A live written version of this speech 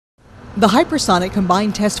The Hypersonic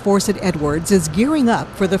Combined Test Force at Edwards is gearing up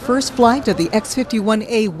for the first flight of the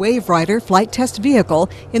X-51A Waverider flight test vehicle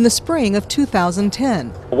in the spring of 2010.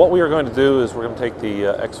 What we are going to do is we're going to take the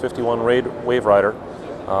X-51 Waverider.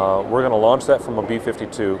 We're going to launch that from a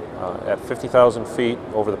B-52 at 50,000 feet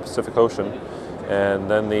over the Pacific Ocean,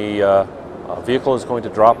 and then the vehicle is going to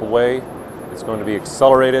drop away. It's going to be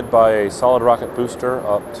accelerated by a solid rocket booster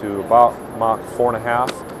up to about Mach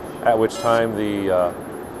 4.5, at which time the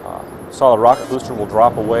solid rocket booster will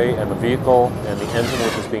drop away and the vehicle and the engine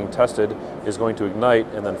which is being tested is going to ignite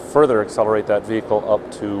and then further accelerate that vehicle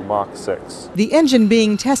up to Mach 6. The engine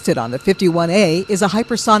being tested on the 51A is a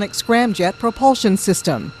hypersonic scramjet propulsion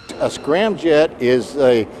system. A scramjet is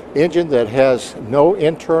an engine that has no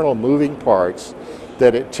internal moving parts,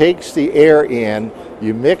 that it takes the air in,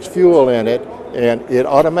 you mix fuel in it, and it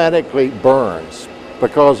automatically burns.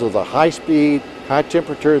 Because of the high speed, high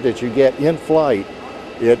temperature that you get in flight,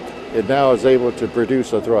 it now is able to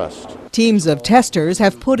produce a thrust. Teams of testers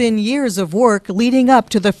have put in years of work leading up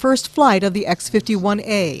to the first flight of the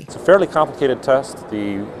X-51A. It's a fairly complicated test.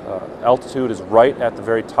 The altitude is right at the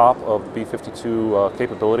very top of the B-52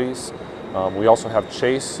 capabilities. We also have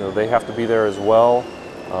chase, so they have to be there as well.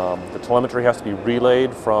 The telemetry has to be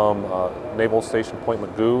relayed from Naval Station Point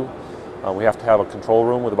Mugu. We have to have a control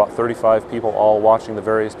room with about 35 people all watching the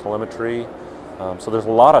various telemetry. So there's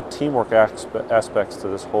a lot of teamwork aspects to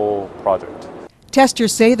this whole project.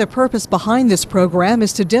 Testers say the purpose behind this program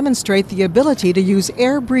is to demonstrate the ability to use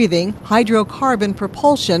air-breathing hydrocarbon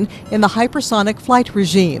propulsion in the hypersonic flight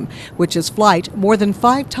regime, which is flight more than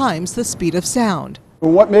 5 times the speed of sound.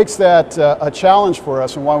 What makes that a challenge for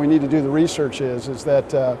us and why we need to do the research is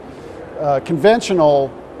that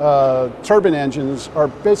conventional turbine engines are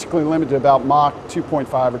basically limited to about Mach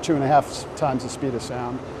 2.5 or 2.5 times the speed of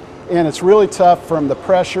sound. And it's really tough from the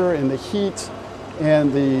pressure and the heat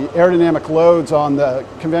and the aerodynamic loads on the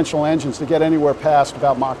conventional engines to get anywhere past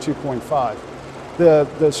about Mach 2.5. The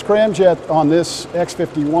scramjet on this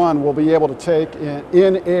X-51 will be able to take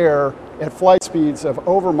in air at flight speeds of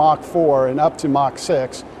over Mach 4 and up to Mach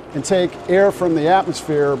 6 and take air from the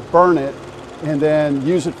atmosphere, burn it, and then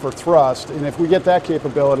use it for thrust. And if we get that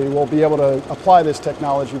capability, we'll be able to apply this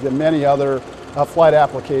technology to many other flight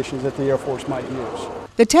applications that the Air Force might use.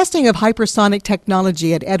 The testing of hypersonic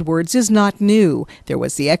technology at Edwards is not new. There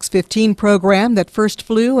was the X-15 program that first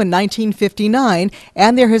flew in 1959,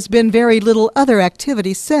 and there has been very little other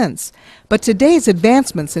activity since. But today's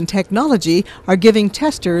advancements in technology are giving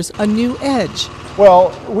testers a new edge.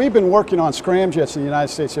 Well, we've been working on scramjets in the United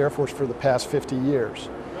States Air Force for the past 50 years.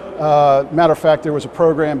 Matter of fact, there was a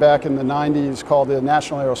program back in the 90s called the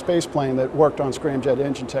National Aerospace Plane that worked on scramjet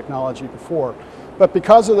engine technology before. But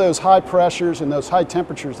because of those high pressures and those high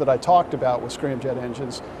temperatures that I talked about with scramjet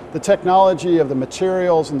engines, the technology of the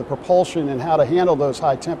materials and the propulsion and how to handle those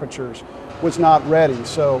high temperatures was not ready.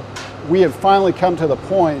 So we have finally come to the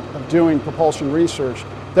point of doing propulsion research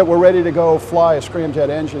that we're ready to go fly a scramjet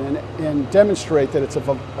engine and demonstrate that it's a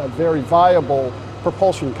very viable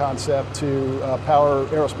propulsion concept to power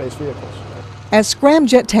aerospace vehicles. As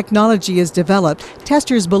scramjet technology is developed,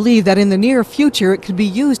 testers believe that in the near future it could be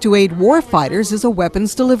used to aid warfighters as a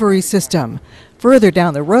weapons delivery system. Further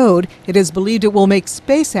down the road, it is believed it will make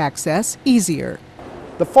space access easier.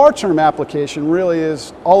 The far-term application really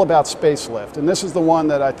is all about space lift, and this is the one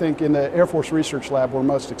that I think in the Air Force Research Lab we're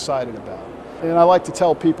most excited about. And I like to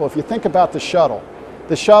tell people, if you think about the shuttle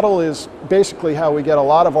is basically how we get a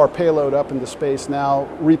lot of our payload up into space now,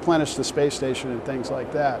 replenish the space station and things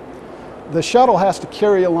like that. The shuttle has to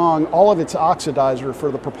carry along all of its oxidizer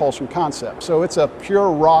for the propulsion concept, so it's a pure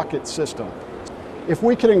rocket system. If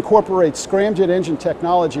we could incorporate scramjet engine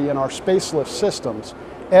technology in our space lift systems,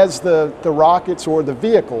 as the rockets or the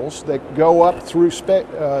vehicles that go up through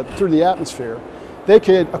the atmosphere, they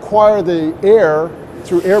could acquire the air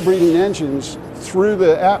through air-breathing engines through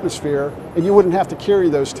the atmosphere, and you wouldn't have to carry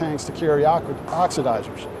those tanks to carry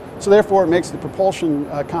oxidizers. So therefore it makes the propulsion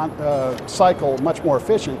cycle much more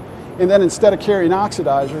efficient. And then instead of carrying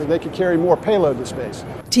oxidizer, they could carry more payload to space.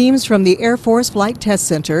 Teams from the Air Force Flight Test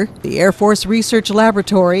Center, the Air Force Research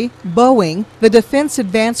Laboratory, Boeing, the Defense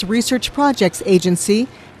Advanced Research Projects Agency,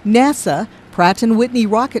 NASA, Pratt & Whitney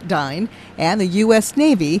Rocketdyne, and the U.S.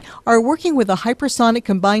 Navy are working with the Hypersonic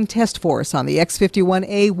Combined Test Force on the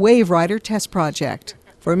X-51A Waverider test project.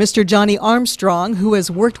 For Mr. Johnny Armstrong, who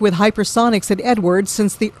has worked with hypersonics at Edwards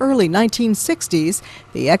since the early 1960s,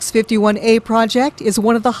 the X-51A project is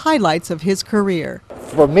one of the highlights of his career.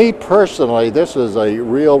 For me personally, this is a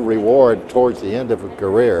real reward towards the end of a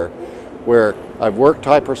career where I've worked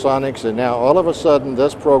hypersonics and now all of a sudden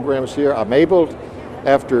this program's here. I'm able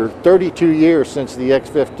after 32 years since the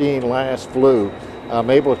X-15 last flew, I'm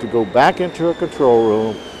able to go back into a control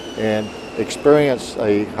room and experience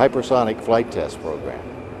a hypersonic flight test program.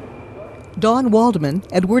 Don Waldman,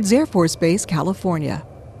 Edwards Air Force Base, California.